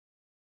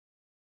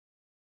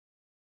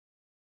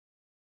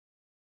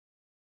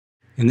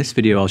In this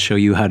video, I'll show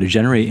you how to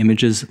generate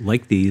images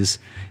like these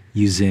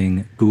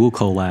using Google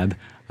Colab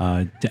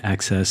to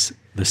access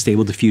the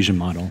Stable Diffusion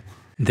model.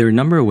 There are a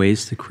number of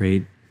ways to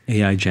create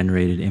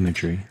AI-generated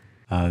imagery.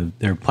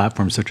 There are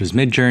platforms such as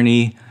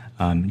Midjourney,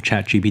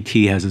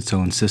 ChatGPT has its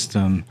own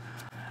system.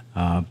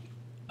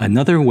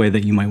 Another way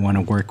that you might want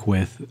to work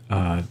with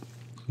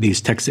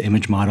these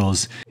text-to-image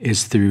models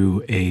is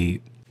through a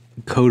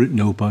code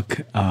notebook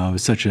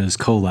such as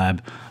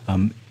Colab.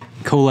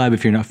 Colab,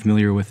 if you're not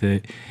familiar with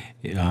it,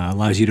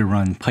 allows you to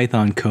run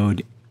Python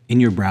code in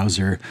your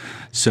browser,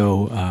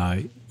 so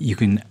you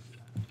can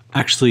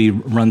actually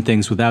run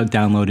things without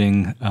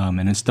downloading and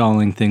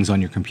installing things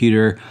on your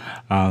computer.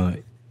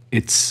 There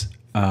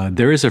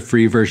is a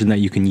free version that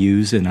you can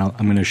use, and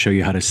I'm going to show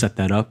you how to set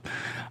that up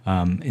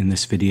in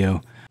this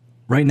video.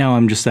 Right now,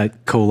 I'm just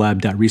at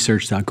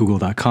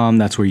colab.research.google.com.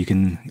 That's where you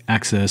can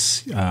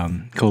access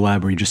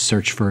Colab, or you just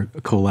search for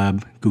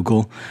Colab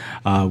Google.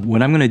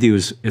 What I'm going to do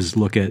is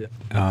look at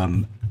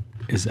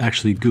is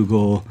actually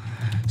Google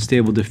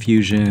Stable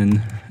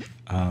Diffusion,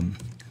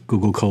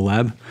 Google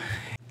Colab.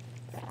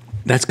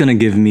 That's going to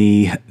give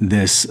me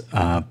this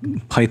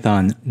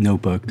Python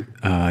notebook.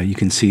 You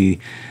can see,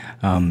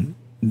 and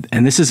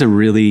this is a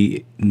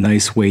really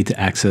nice way to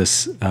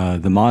access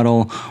the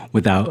model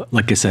without,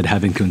 like I said,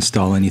 having to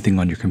install anything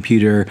on your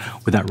computer,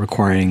 without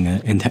requiring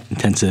an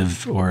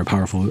intensive or a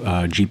powerful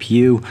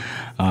GPU.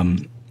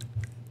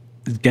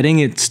 Getting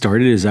it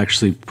started is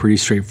actually pretty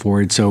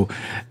straightforward. So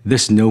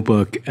this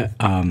notebook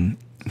kind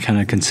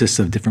of consists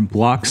of different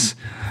blocks,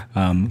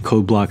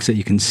 code blocks that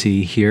you can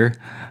see here.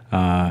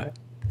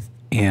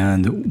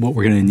 And what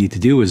we're going to need to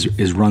do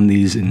is run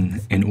these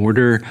in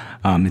order.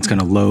 It's going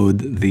to load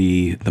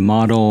the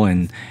model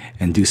and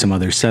do some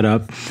other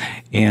setup.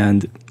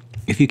 And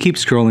if you keep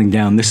scrolling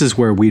down, this is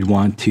where we'd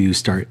want to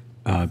start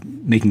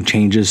making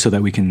changes so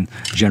that we can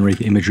generate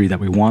the imagery that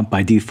we want.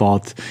 By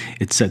default,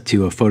 it's set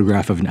to a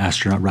photograph of an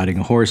astronaut riding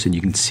a horse, and you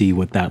can see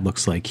what that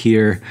looks like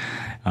here.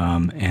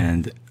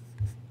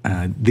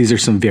 These are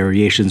some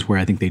variations where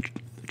I think they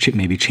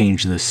maybe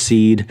change the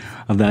seed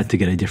of that to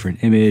get a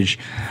different image.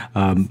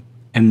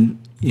 And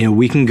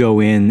we can go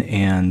in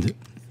and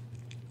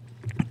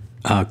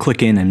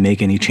click in and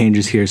make any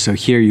changes here. So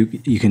here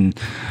you can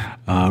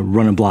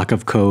run a block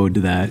of code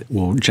that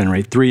will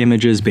generate 3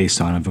 images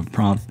based on a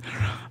prompt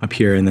up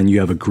here, and then you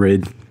have a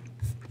grid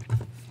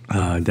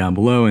down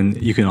below,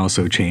 and you can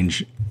also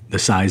change the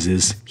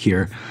sizes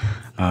here.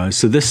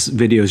 So this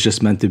video is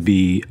just meant to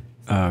be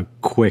a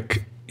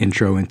quick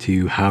intro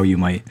into how you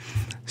might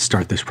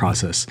start this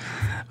process.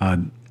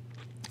 I'm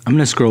going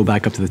to scroll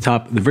back up to the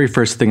top. The very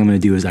first thing I'm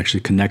going to do is actually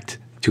connect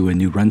to a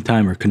new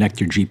runtime, or connect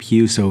your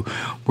GPU. So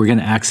we're going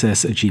to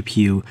access a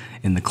GPU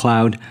in the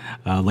cloud.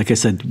 Like I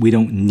said, we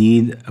don't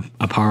need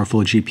a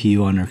powerful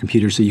GPU on our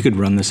computer, so you could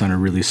run this on a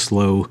really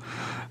slow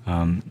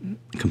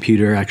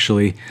computer.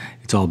 Actually,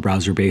 it's all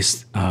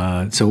browser-based.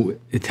 So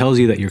it tells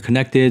you that you're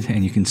connected,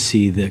 and you can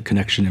see the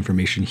connection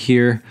information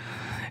here.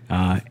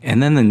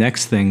 And then the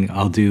next thing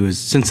I'll do is,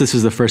 since this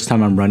is the first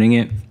time I'm running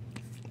it,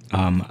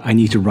 I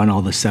need to run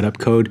all the setup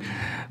code.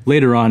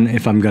 Later on,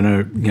 if I'm going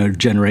to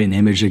generate an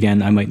image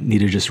again, I might need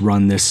to just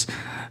run this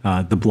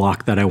the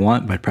block that I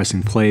want by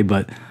pressing play.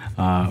 But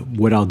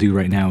what I'll do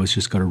right now is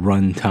just go to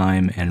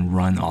runtime and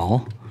run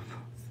all.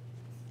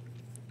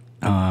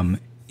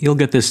 You'll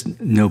get this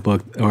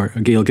notebook, or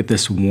you'll get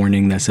this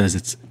warning that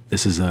says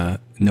this is a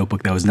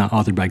notebook that was not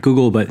authored by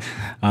Google, but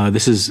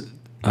this is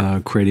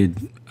created.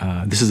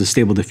 This is a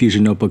Stable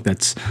Diffusion notebook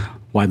that's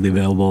widely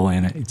available,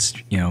 and it's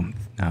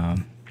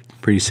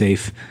pretty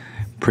safe,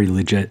 pretty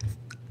legit.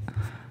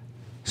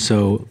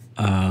 So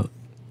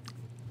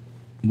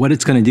what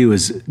it's going to do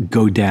is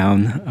go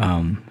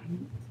down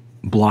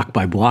block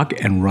by block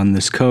and run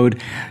this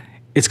code.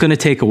 It's going to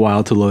take a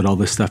while to load all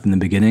this stuff in the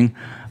beginning.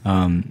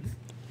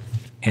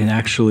 And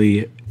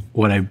actually,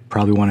 what I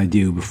probably want to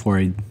do before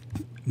I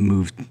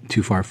move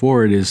too far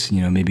forward is,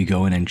 maybe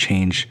go in and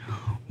change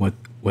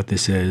what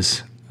this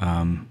is.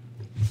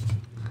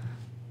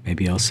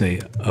 Maybe I'll say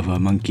of a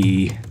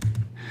monkey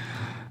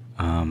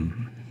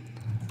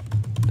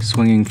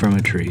swinging from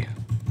a tree.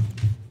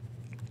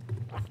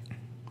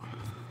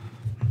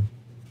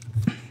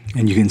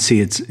 And you can see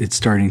it's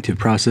starting to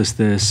process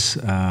this.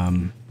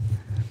 And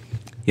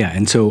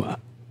so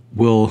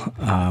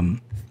I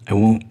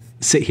won't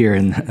sit here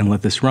and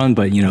let this run,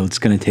 but it's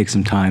going to take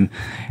some time.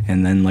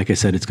 And then, like I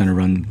said, it's going to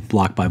run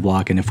block by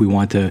block. And if we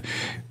want to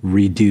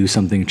redo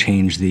something,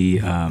 change the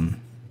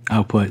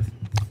output,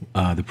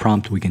 the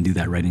prompt, we can do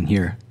that right in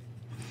here.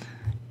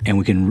 And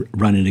we can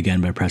run it again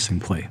by pressing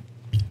play.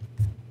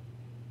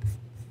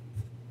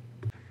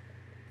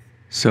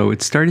 So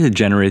it started to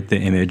generate the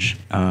image,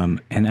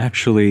 and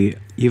actually,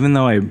 even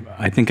though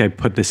I think I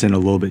put this in a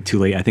little bit too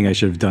late, I think I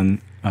should have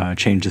done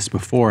changed this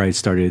before I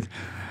started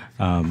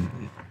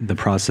the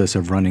process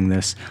of running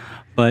this.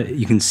 But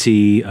you can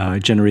see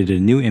generated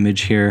a new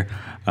image here,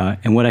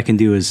 and what I can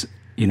do is,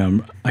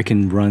 I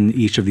can run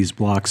each of these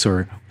blocks,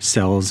 or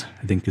cells,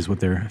 I think is what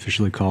they're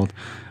officially called.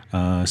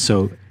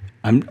 So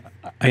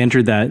I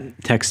entered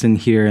that text in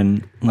here,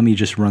 and let me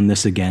just run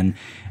this again.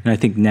 And I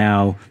think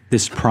now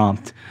this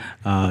prompt,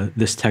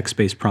 this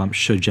text-based prompt,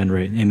 should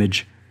generate an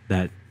image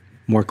that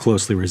more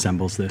closely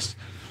resembles this.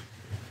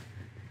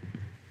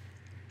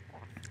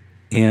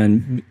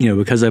 And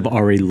because I've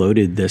already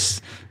loaded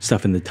this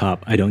stuff in the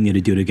top, I don't need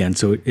to do it again.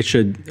 So it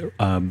should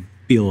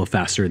be a little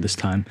faster this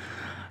time.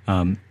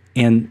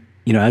 And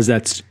as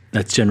that's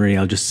generating,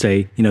 I'll just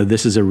say,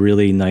 this is a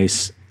really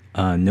nice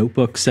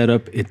notebook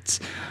setup. It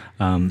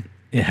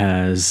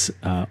has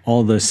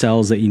all the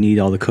cells that you need,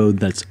 all the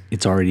code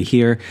it's already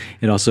here.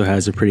 It also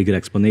has a pretty good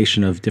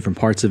explanation of different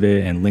parts of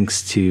it and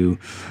links to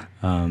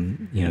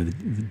the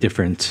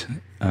different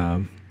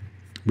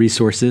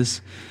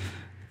resources.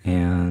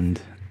 And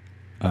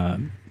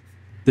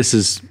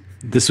this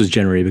was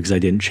generated because I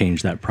didn't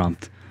change that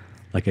prompt,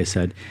 like I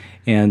said.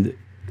 And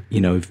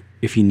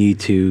if you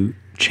need to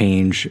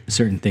change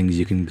certain things,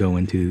 you can go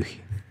into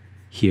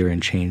here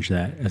and change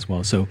that as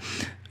well. So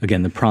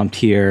again, the prompt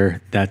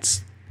here,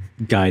 that's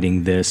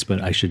guiding this,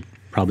 but I should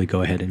probably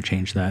go ahead and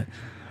change that.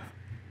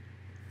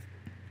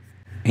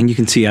 And you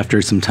can see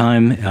after some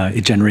time,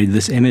 it generated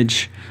this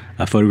image,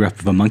 a photograph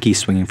of a monkey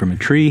swinging from a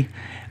tree.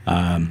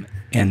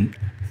 And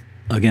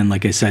again,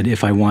 like I said,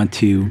 if I want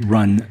to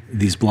run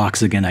these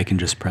blocks again, I can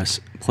just press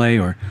play,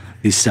 or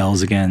these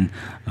cells again.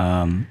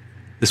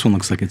 This one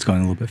looks like it's going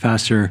a little bit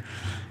faster.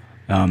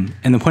 And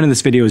the point of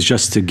this video is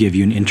just to give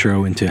you an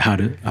intro into how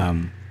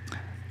to,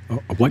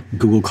 what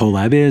Google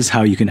Colab is,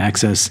 how you can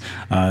access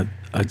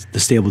the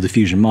Stable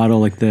Diffusion model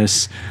like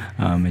this,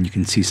 and you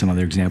can see some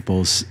other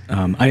examples.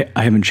 I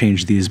haven't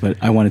changed these, but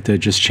I wanted to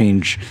just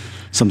change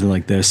something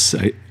like this.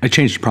 I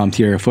changed the prompt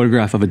here, a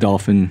photograph of a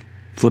dolphin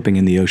flipping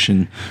in the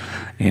ocean.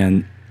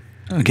 And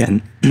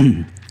again,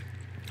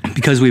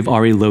 because we've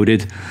already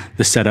loaded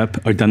the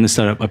setup or done the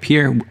setup up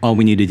here, all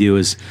we need to do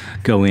is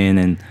go in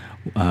and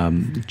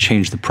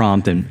change the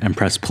prompt and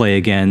press play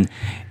again.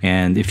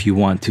 And if you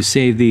want to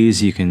save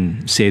these, you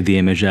can save the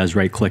image as,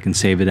 right click and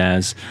save it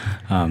as.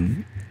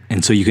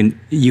 And so you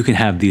can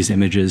have these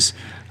images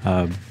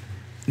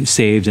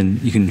saved,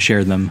 and you can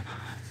share them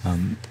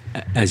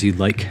as you'd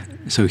like.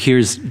 So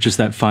here's just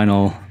that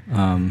final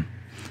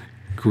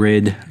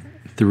grid,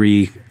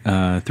 three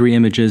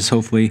images,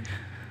 hopefully.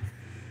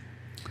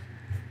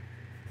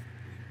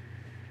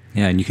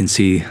 Yeah, and you can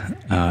see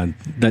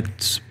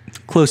that's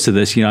close to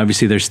this.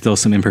 Obviously there's still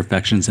some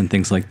imperfections and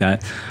things like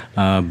that.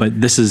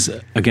 But this is,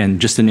 again,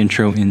 just an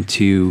intro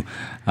into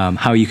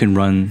how you can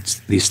run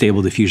the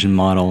Stable Diffusion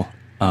model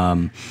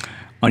on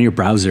your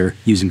browser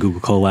using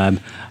Google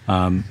Colab.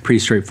 Pretty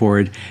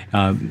straightforward.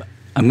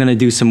 I'm going to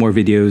do some more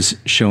videos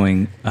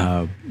showing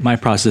my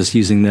process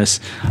using this.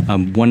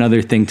 One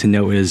other thing to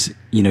note is,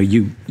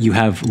 you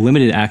have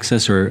limited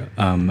access or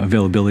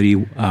availability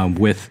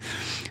with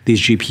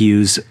these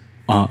GPUs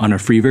on a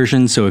free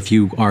version. So if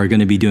you are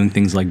going to be doing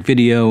things like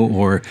video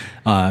or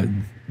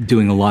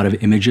doing a lot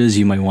of images,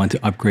 you might want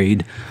to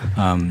upgrade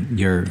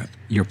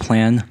your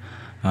plan.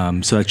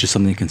 So that's just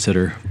something to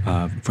consider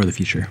for the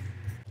future.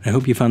 I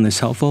hope you found this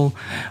helpful.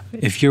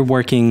 If you're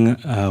working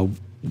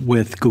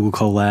with Google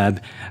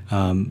Colab,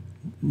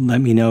 let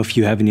me know if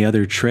you have any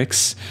other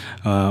tricks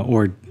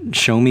or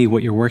show me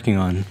what you're working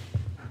on.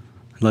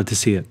 I'd love to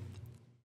see it.